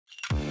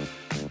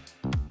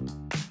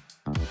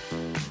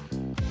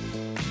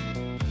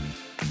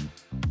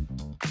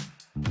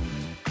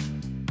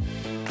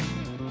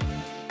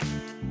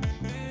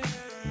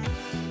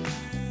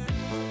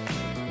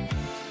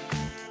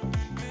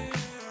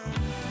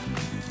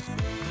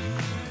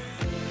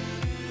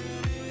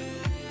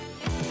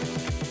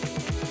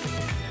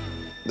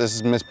This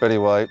is Miss Betty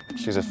White.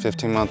 She's a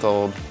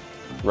 15-month-old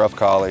rough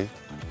collie,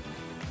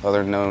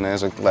 otherwise known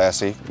as a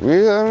lassie.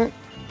 We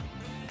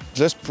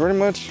just pretty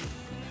much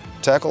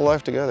tackle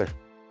life together.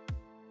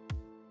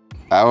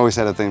 I always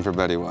had a thing for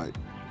Betty White.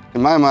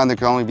 In my mind, there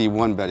could only be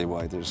one Betty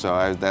White,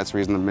 so that's the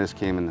reason the Miss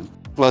came in.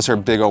 Plus her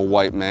big old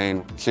white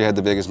mane. She had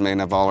the biggest mane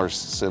of all her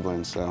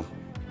siblings, so.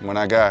 When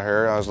I got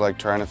her, I was like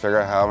trying to figure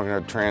out how I'm gonna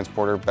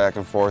transport her back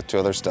and forth to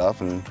other stuff,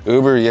 and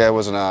Uber, yeah,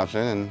 was an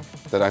option, and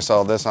then I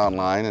saw this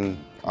online,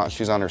 and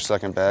she's on her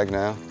second bag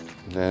now.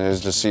 And it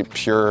was just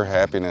pure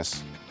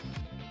happiness.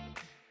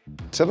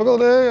 Typical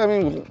day, I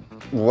mean,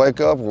 wake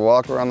up,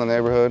 walk around the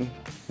neighborhood,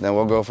 then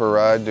we'll go for a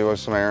ride, do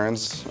some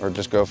errands, or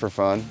just go for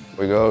fun.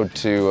 We go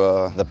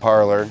to the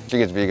parlor. She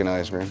gets vegan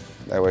ice cream.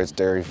 That way it's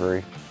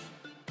dairy-free.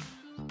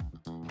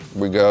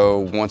 We go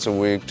once a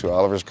week to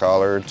Oliver's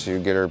Collar to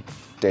get her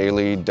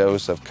daily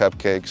dose of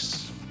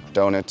cupcakes,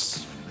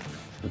 donuts,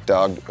 and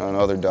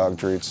other dog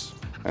treats.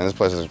 And this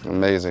place is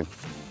amazing.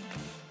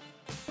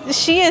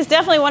 She is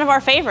definitely one of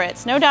our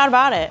favorites, no doubt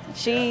about it.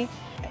 She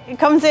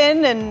comes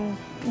in and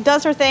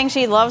does her thing.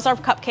 She loves our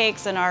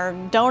cupcakes and our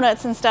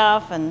donuts and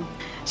stuff, and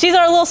she's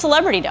our little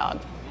celebrity dog.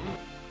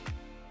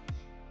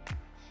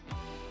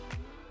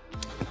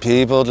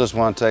 People just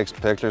want to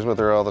take pictures with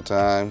her all the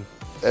time.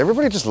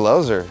 Everybody just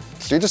loves her.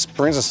 She just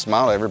brings a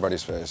smile to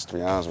everybody's face, to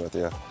be honest with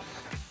you.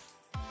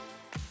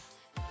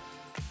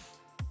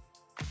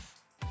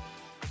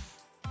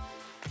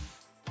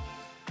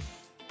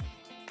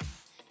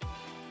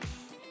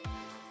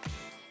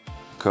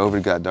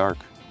 COVID got dark,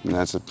 and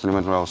that's pretty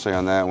much what I'll say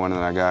on that one,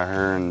 and I got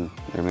her and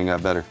everything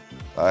got better.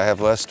 I have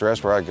less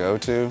stress where I go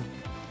to,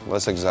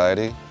 less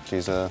anxiety.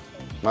 She's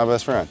my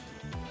best friend.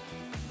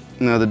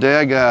 No, the day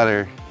I got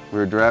her, we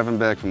were driving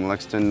back from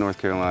Lexington, North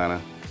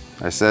Carolina.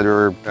 I said to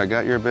her, I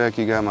got your back,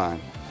 you got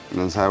mine. And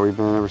that's how we've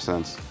been ever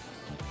since.